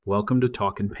Welcome to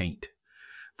Talkin Paint,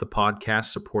 the podcast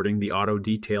supporting the auto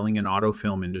detailing and auto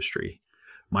film industry.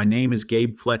 My name is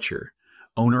Gabe Fletcher,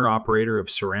 owner-operator of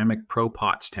Ceramic Pro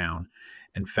Pottstown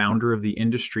and founder of the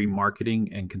industry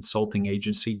marketing and consulting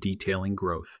agency Detailing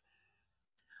Growth.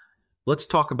 Let's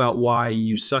talk about why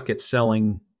you suck at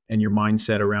selling and your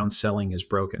mindset around selling is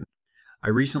broken. I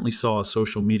recently saw a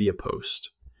social media post.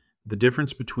 The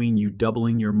difference between you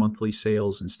doubling your monthly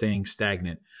sales and staying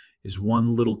stagnant is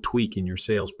one little tweak in your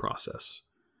sales process.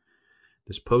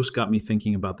 This post got me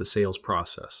thinking about the sales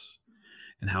process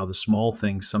and how the small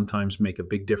things sometimes make a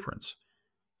big difference.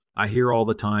 I hear all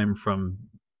the time from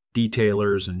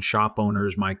detailers and shop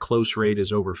owners, my close rate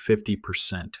is over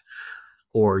 50%,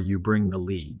 or you bring the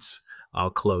leads, I'll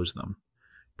close them.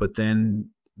 But then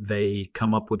they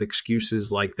come up with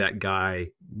excuses like that guy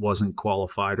wasn't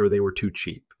qualified or they were too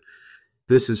cheap.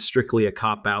 This is strictly a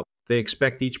cop-out. They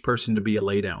expect each person to be a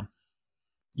laydown.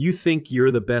 You think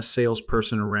you're the best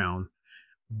salesperson around,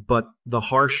 but the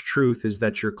harsh truth is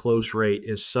that your close rate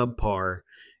is subpar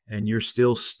and you're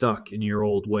still stuck in your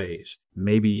old ways.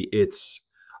 Maybe it's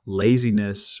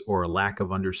laziness or a lack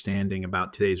of understanding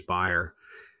about today's buyer,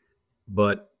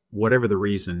 but whatever the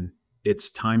reason, it's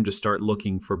time to start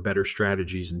looking for better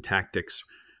strategies and tactics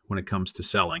when it comes to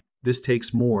selling. This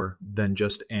takes more than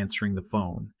just answering the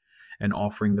phone and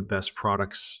offering the best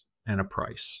products and a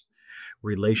price.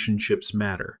 Relationships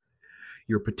matter.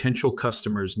 Your potential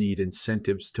customers need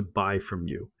incentives to buy from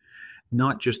you,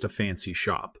 not just a fancy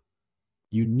shop.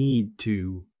 You need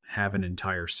to have an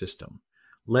entire system.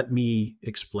 Let me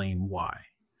explain why.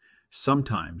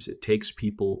 Sometimes it takes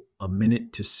people a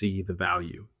minute to see the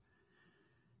value.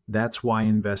 That's why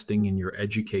investing in your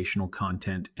educational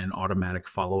content and automatic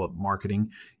follow-up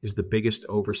marketing is the biggest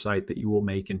oversight that you will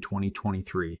make in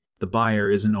 2023. The buyer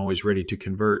isn't always ready to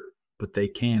convert, but they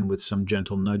can with some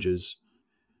gentle nudges.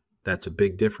 That's a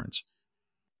big difference.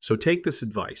 So take this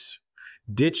advice.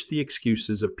 Ditch the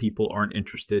excuses of people aren't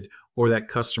interested or that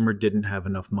customer didn't have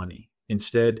enough money.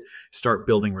 Instead, start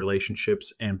building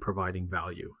relationships and providing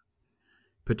value.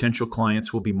 Potential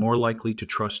clients will be more likely to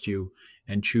trust you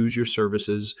and choose your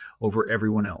services over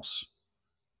everyone else.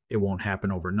 It won't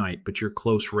happen overnight, but your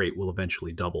close rate will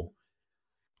eventually double.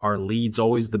 Are leads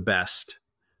always the best?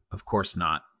 Of course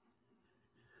not.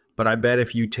 But I bet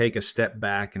if you take a step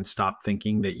back and stop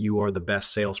thinking that you are the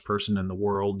best salesperson in the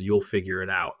world, you'll figure it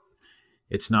out.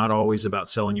 It's not always about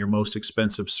selling your most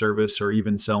expensive service or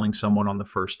even selling someone on the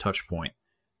first touch point.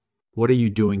 What are you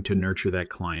doing to nurture that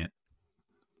client?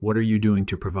 What are you doing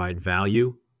to provide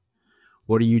value?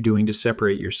 What are you doing to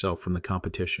separate yourself from the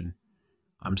competition?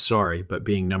 I'm sorry, but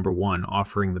being number one,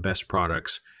 offering the best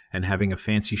products, and having a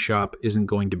fancy shop isn't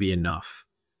going to be enough.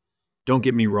 Don't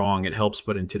get me wrong, it helps,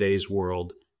 but in today's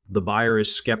world, the buyer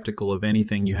is skeptical of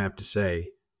anything you have to say.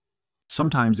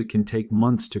 Sometimes it can take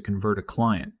months to convert a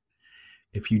client.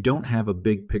 If you don't have a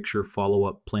big picture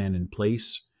follow-up plan in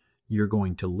place, you're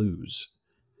going to lose.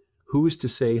 Who is to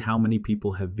say how many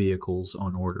people have vehicles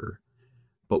on order?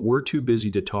 But we're too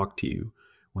busy to talk to you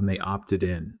when they opted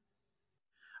in.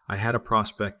 I had a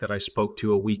prospect that I spoke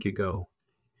to a week ago.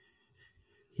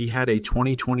 He had a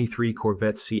 2023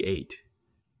 Corvette C8.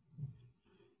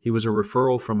 He was a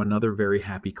referral from another very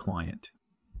happy client.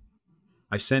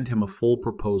 I sent him a full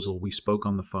proposal. We spoke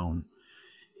on the phone.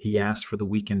 He asked for the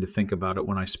weekend to think about it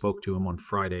when I spoke to him on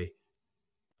Friday.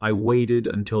 I waited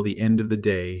until the end of the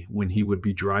day when he would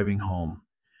be driving home.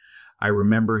 I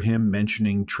remember him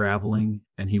mentioning traveling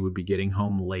and he would be getting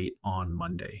home late on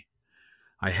Monday.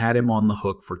 I had him on the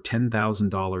hook for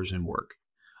 $10,000 in work.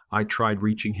 I tried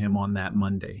reaching him on that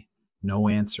Monday. No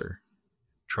answer.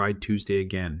 Tried Tuesday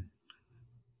again.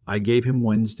 I gave him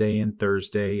Wednesday and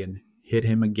Thursday and hit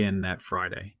him again that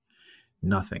Friday.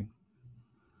 Nothing.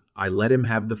 I let him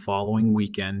have the following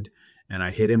weekend and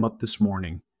I hit him up this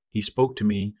morning. He spoke to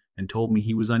me and told me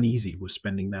he was uneasy with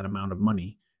spending that amount of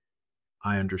money.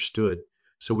 I understood,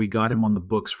 so we got him on the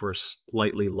books for a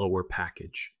slightly lower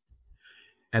package.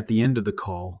 At the end of the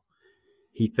call,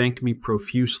 he thanked me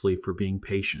profusely for being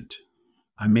patient.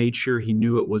 I made sure he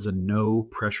knew it was a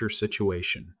no-pressure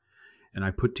situation, and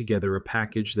I put together a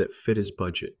package that fit his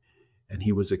budget, and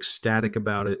he was ecstatic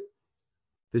about it.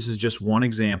 This is just one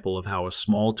example of how a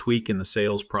small tweak in the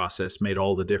sales process made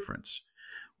all the difference.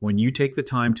 When you take the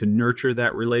time to nurture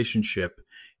that relationship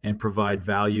and provide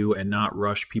value and not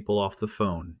rush people off the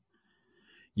phone,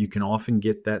 you can often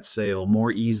get that sale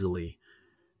more easily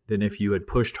than if you had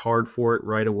pushed hard for it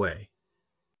right away.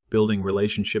 Building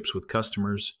relationships with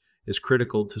customers is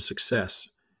critical to success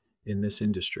in this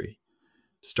industry.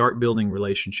 Start building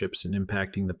relationships and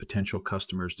impacting the potential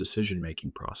customer's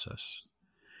decision-making process.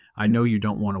 I know you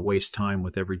don't want to waste time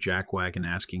with every jackwagon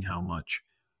asking how much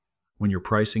when your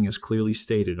pricing is clearly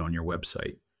stated on your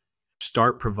website.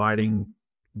 Start providing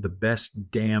the best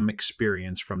damn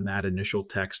experience from that initial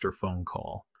text or phone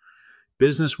call.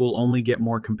 Business will only get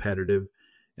more competitive,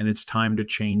 and it's time to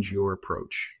change your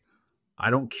approach.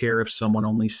 I don't care if someone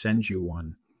only sends you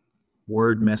one.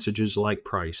 Word messages like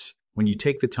price. When you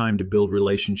take the time to build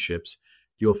relationships,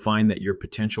 you'll find that your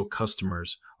potential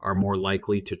customers are more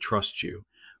likely to trust you,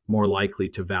 more likely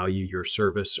to value your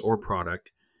service or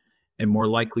product, and more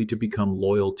likely to become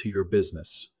loyal to your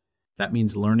business. That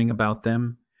means learning about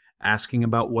them, asking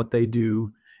about what they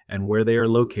do and where they are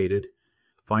located.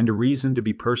 Find a reason to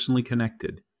be personally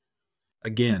connected.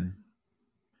 Again,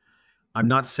 I'm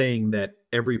not saying that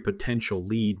every potential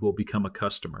lead will become a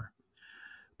customer,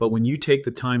 but when you take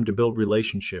the time to build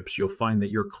relationships, you'll find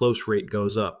that your close rate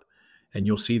goes up and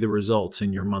you'll see the results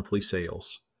in your monthly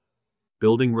sales.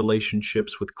 Building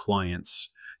relationships with clients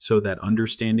so that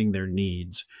understanding their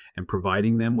needs and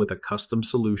providing them with a custom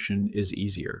solution is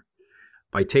easier.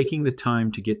 By taking the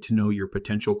time to get to know your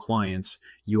potential clients,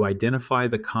 you identify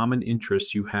the common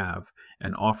interests you have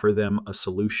and offer them a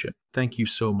solution. Thank you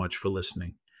so much for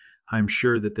listening. I'm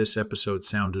sure that this episode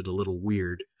sounded a little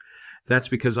weird. That's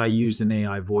because I used an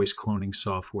AI voice cloning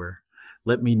software.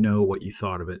 Let me know what you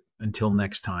thought of it. Until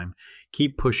next time,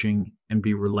 keep pushing and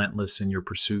be relentless in your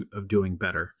pursuit of doing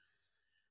better.